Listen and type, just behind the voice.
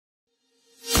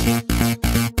Hello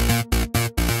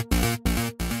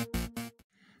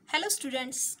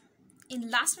students, in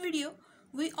last video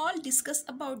we all discussed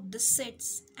about the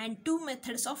sets and two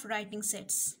methods of writing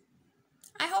sets.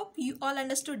 I hope you all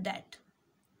understood that.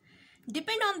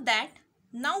 Depend on that,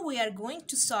 now we are going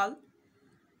to solve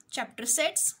chapter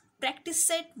sets practice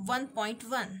set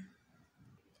 1.1.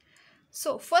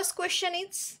 So first question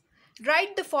is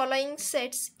write the following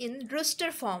sets in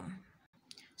rooster form.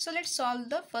 So let's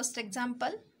solve the first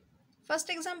example. First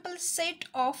example, set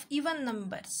of even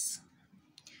numbers.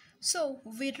 So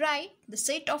we write the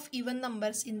set of even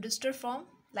numbers in rooster form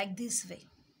like this way.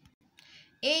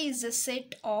 A is a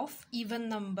set of even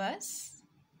numbers.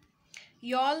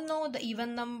 You all know the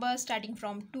even numbers starting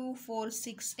from 2, 4,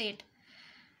 6, 8.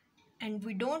 And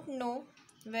we don't know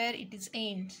where it is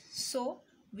end. So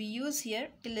we use here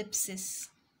ellipsis.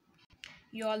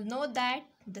 You all know that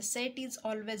the set is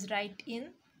always right in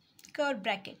curved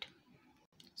bracket.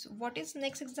 So what is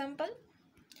next example?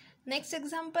 Next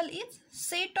example is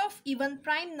set of even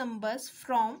prime numbers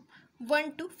from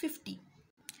 1 to 50.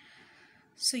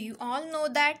 So you all know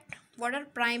that what are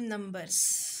prime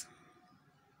numbers.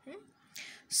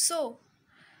 So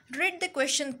read the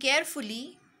question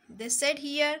carefully. They said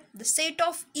here the set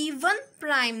of even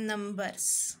prime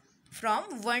numbers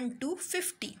from 1 to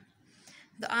 50.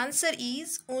 The answer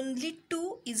is only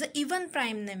 2 is an even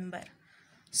prime number.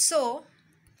 So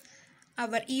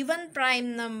our even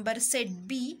prime number set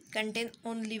B contains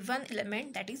only one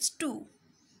element, that is 2.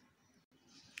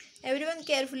 Everyone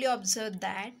carefully observe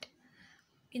that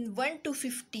in 1 to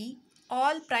 50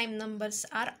 all prime numbers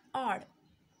are odd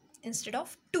instead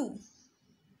of 2.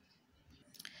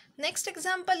 Next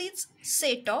example is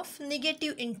set of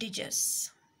negative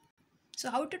integers.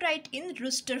 So how to write in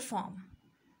rooster form?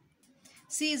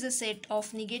 C is a set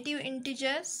of negative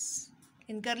integers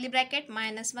in curly bracket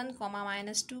 -1,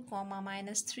 -2,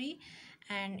 -3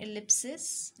 and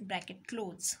ellipsis bracket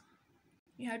close.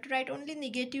 You have to write only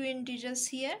negative integers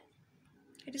here.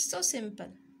 It is so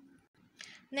simple.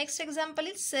 Next example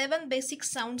is 7 basic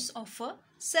sounds of a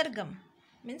sargam,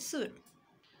 means sur.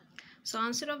 So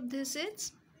answer of this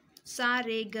is sa,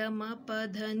 re, ga, ma, pa,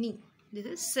 dha, ni. This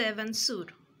is 7 sur.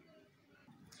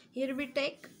 Here we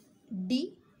take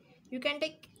D. You can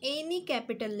take any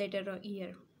capital letter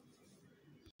here.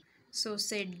 So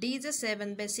set D is the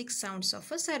 7 basic sounds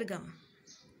of a sargam.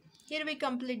 Here we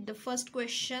complete the first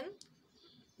question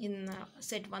in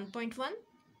set 1.1.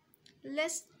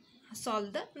 Let's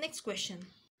solve the next question.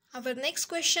 Our next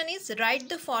question is write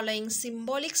the following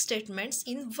symbolic statements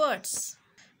in words.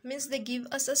 Means they give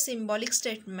us a symbolic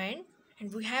statement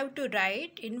and we have to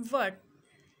write in word.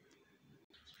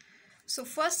 So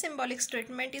first symbolic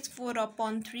statement is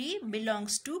 4/3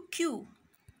 belongs to Q.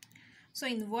 So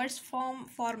in words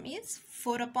form is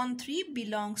 4/3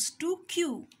 belongs to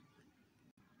Q.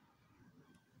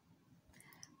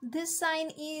 This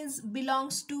sign is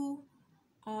belongs to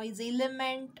or is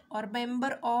element or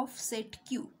member of set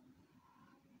Q.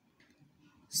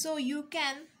 So you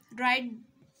can write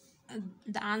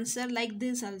the answer like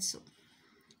this also.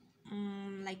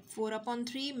 Like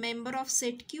 4/3 member of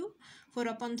set Q,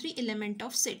 4/3 element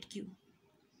of set Q.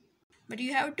 But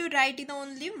you have to write in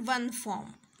only one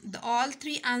form. All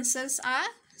three answers are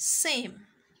same.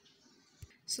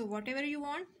 So whatever you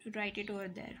want, write it over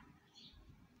there.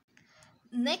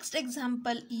 Next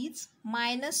example is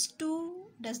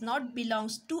 -2 does not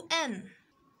belongs to n.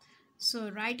 So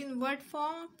write in word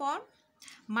form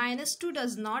 -2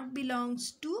 does not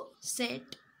belongs to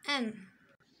set n.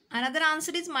 Another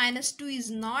answer is -2 is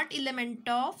not element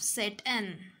of set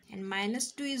n and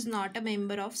 -2 is not a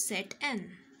member of set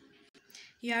n.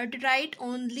 You have to write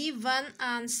only one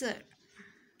answer.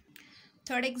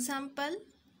 Third example,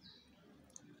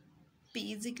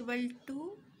 P is equal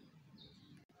to,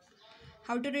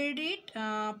 how to read it?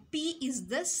 P is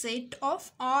the set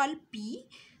of all P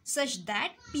such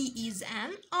that P is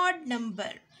an odd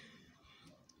number.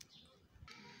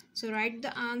 So write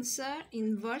the answer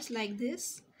in words like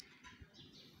this.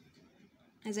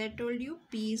 As I told you,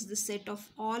 P is the set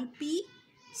of all P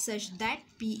such that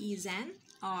P is an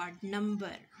odd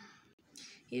number.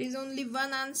 Here is only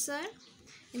one answer.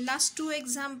 In last two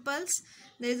examples,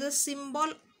 there is a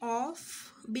symbol of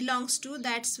belongs to.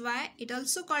 That's why it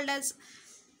also called as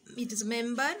it is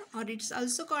member, or it's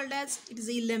also called as it is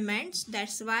elements.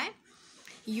 That's why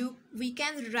we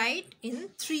can write in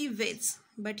three ways.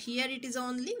 But here it is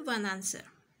only one answer.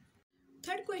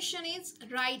 Third question is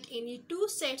write any two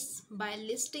sets by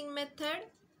listing method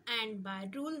and by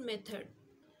rule method.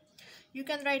 You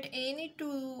can write any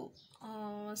two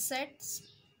sets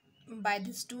by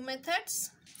these two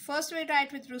methods. First we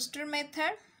write with rooster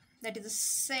method, that is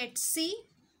set C.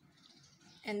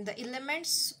 And the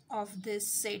elements of this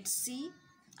set C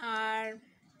are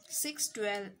 6,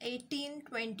 12, 18,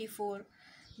 24.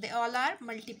 They all are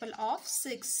multiple of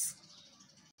 6.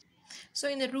 So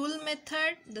in the rule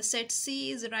method, the set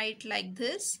C is write like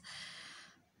this.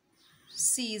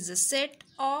 C is a set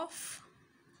of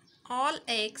all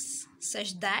x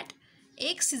such that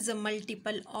x is a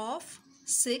multiple of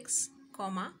 6,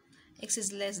 comma, x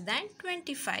is less than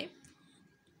 25,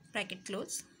 bracket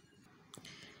close.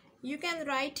 You can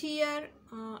write here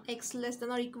x less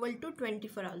than or equal to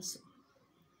 24 also.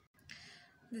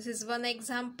 This is one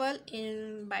example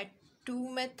in by two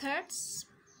methods,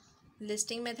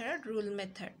 listing method, rule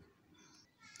method.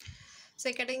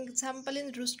 Second example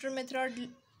in rooster method,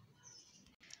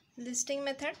 listing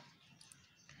method.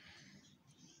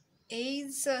 A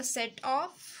is a set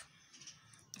of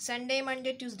Sunday,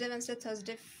 Monday, Tuesday, Wednesday,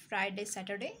 Thursday, Friday,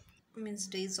 Saturday, means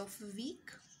days of a week.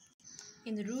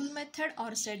 In the rule method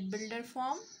or set builder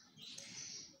form,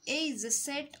 A is a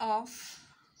set of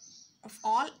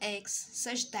all x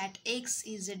such that x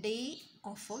is a day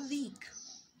of a week.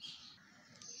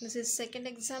 This is second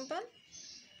example.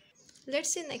 Let's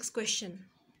see next question.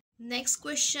 Next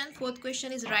question, fourth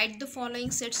question is write the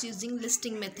following sets using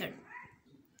listing method.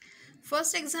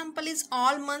 First example is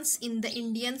all months in the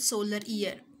Indian solar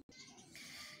year.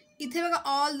 इथे बघा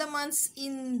all the months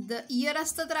in the year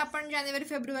असतं तर आपण जानेवारी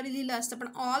फेब्रुवारी लिहिलं असतं, पण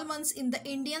all months in the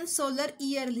Indian solar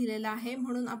year लिहिलेलं आहे,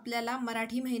 म्हणून आपल्याला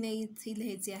मराठी महिने इथे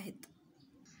लिहायचे आहेत.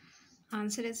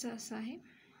 आन्सर याचा असा आहे.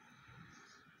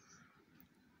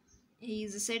 A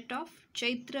is a set of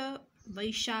Chaitra,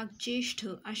 वैशाख, ज्येष्ठ,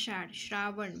 आषाढ,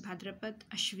 श्रावण, भाद्रपद,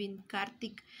 अश्विन,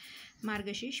 कार्तिक,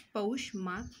 मार्गशीर्ष, पौष,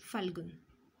 माघ, Phalgun.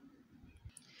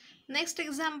 Next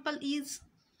example is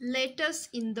letters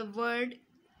in the word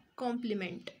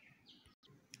complement.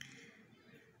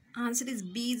 Answer is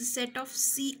B is a set of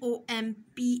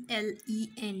COMPLENT.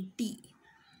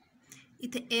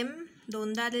 इथे M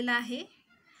दोनदा आलेला आहे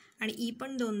आणि E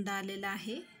पण दोनदा आलेला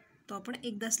आहे, तो आपण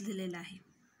एकदाच लिहिलेला आहे.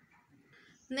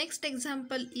 Next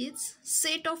example is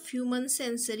set of human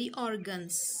sensory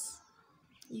organs.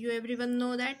 You everyone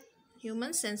know that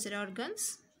human sensory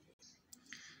organs.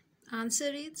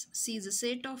 Answer is C is a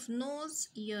set of nose,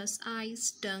 ears,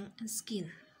 eyes, tongue and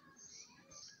skin.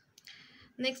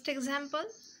 Next example,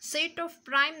 set of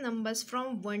prime numbers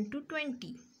from 1 to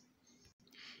 20.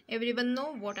 Everyone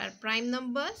know what are prime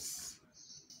numbers?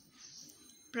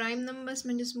 Prime numbers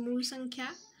म्हणजे मूळ संख्या,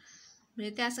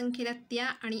 म्हणजे त्या संख्येला त्या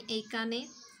आणि एकाने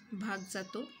भाग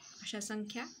जातो अशा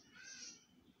संख्या.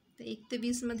 ते 1 ते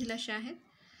 20 मधील अशा आहेत.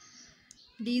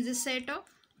 D is a set of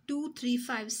 2, 3,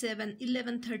 5, 7,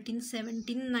 11, 13,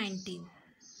 17, 19.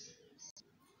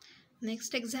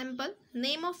 Next example,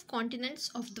 name of continents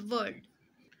of the world.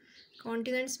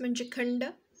 Continents म्हणजे खंड.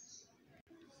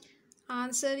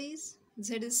 Answer is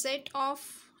Z is set of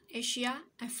Asia,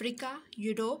 Africa,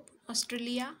 Europe,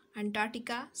 Australia,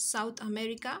 Antarctica, South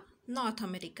America, North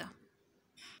America.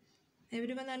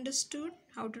 Everyone understood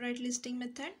how to write listing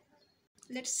method?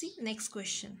 Let's see next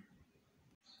question.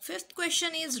 Fifth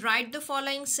question is write the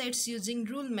following sets using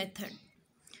rule method.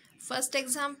 First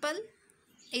example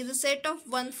is a set of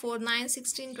 1, 4, 9,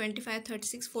 16, 25,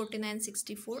 36, 49,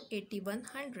 64, 80,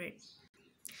 100.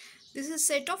 This is a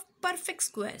set of perfect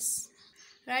squares.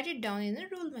 Write it down in a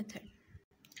rule method.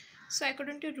 So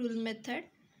according to rule method,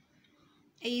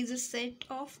 A is a set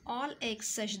of all x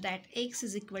such that x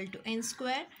is equal to n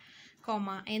square,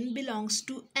 comma n belongs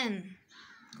to n,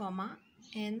 comma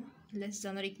n less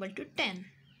than or equal to 10.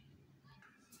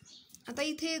 आता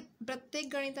इथे प्रत्येक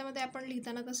गणितामध्ये आपण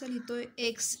लिहिताना कसं लिहितोय,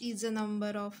 x is a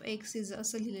number of x is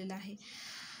असं लिहिलेलं आहे,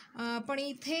 पण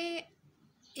इथे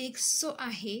x जो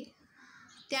आहे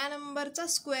त्या नंबरचा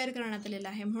स्क्वेअर करण्यात आलेला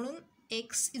आहे, म्हणून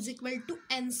x is equal to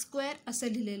n square असं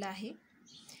लिहिलेलं आहे.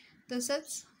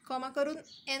 तसंच कॉमा करून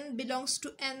n belongs to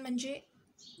n म्हणजे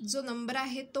जो नंबर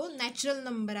आहे तो नॅचरल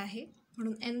नंबर आहे,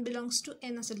 म्हणून n belongs to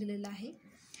n असं लिहिलेलं आहे.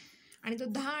 आणि तो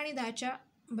 10 आणि 10च्या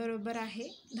बरोबर आहे,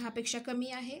 10पेक्षा कमी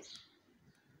आहे,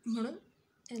 म्हणून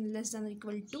n less than or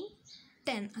equal to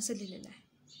 10 असं लिहिलेलं आहे.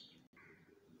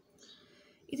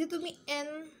 इथे तुम्ही n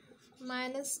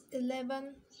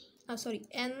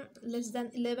less than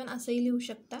 11 असंही लिहू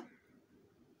शकता.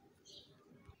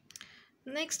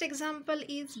 Next example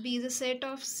is B is a set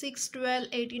of 6, 12,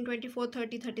 18, 24,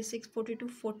 30, 36, 42,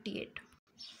 48.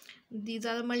 These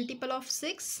are the multiple of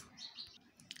 6.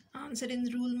 Answer in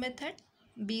rule method.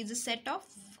 B is a set of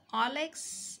all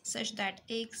x such that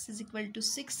x is equal to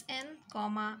 6n,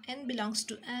 comma n belongs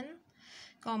to n,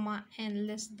 comma n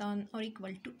less than or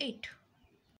equal to 8.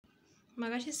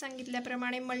 मगाशी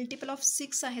सांगितल्याप्रमाणे multiple of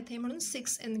 6 आहेत हे, म्हणून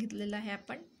 6n घेतलेलं आहे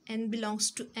आपण. n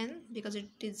belongs to n because it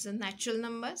is a natural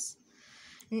numbers,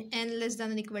 and n less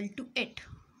than or equal to 8.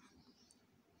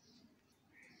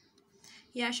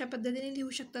 या अशा पद्धतीने लिहू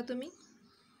शकता तुम्ही.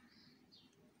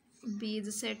 B is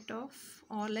a set of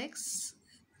all x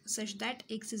such that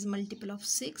x is multiple of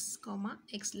 6,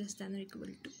 x less than or equal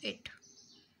to 8.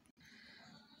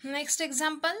 Next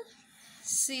example,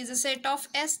 C is a set of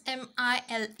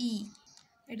SMILE.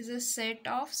 It is a set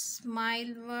of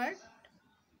smile word.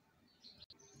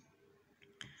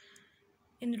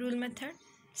 In rule method,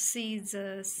 C is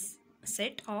a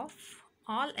set of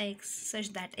all x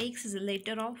such that x is a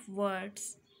letter of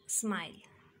words smile.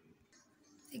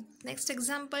 Next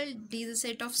example, D is a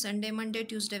set of Sunday, Monday,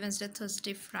 Tuesday, Wednesday,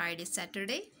 Thursday, Friday,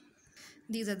 Saturday.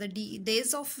 These are the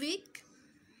days of week.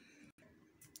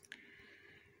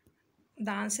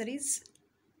 The answer is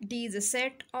D is a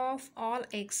set of all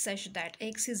x such that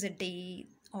x is a day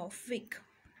of week.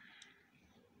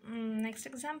 Next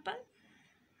example,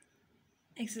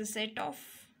 x is a set of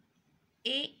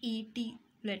AET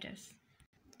letters.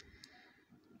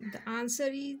 The answer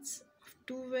is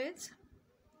two ways.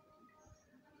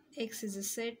 X is a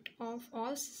set of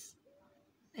all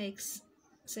x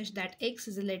such that x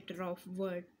is a letter of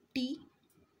word T,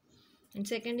 and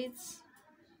second is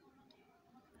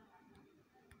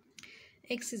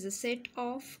x is a set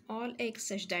of all x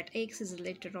such that x is a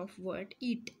letter of word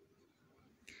eat.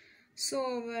 So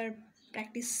our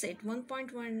practice set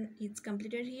 1.1 is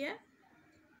completed here.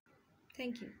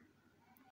 Thank you.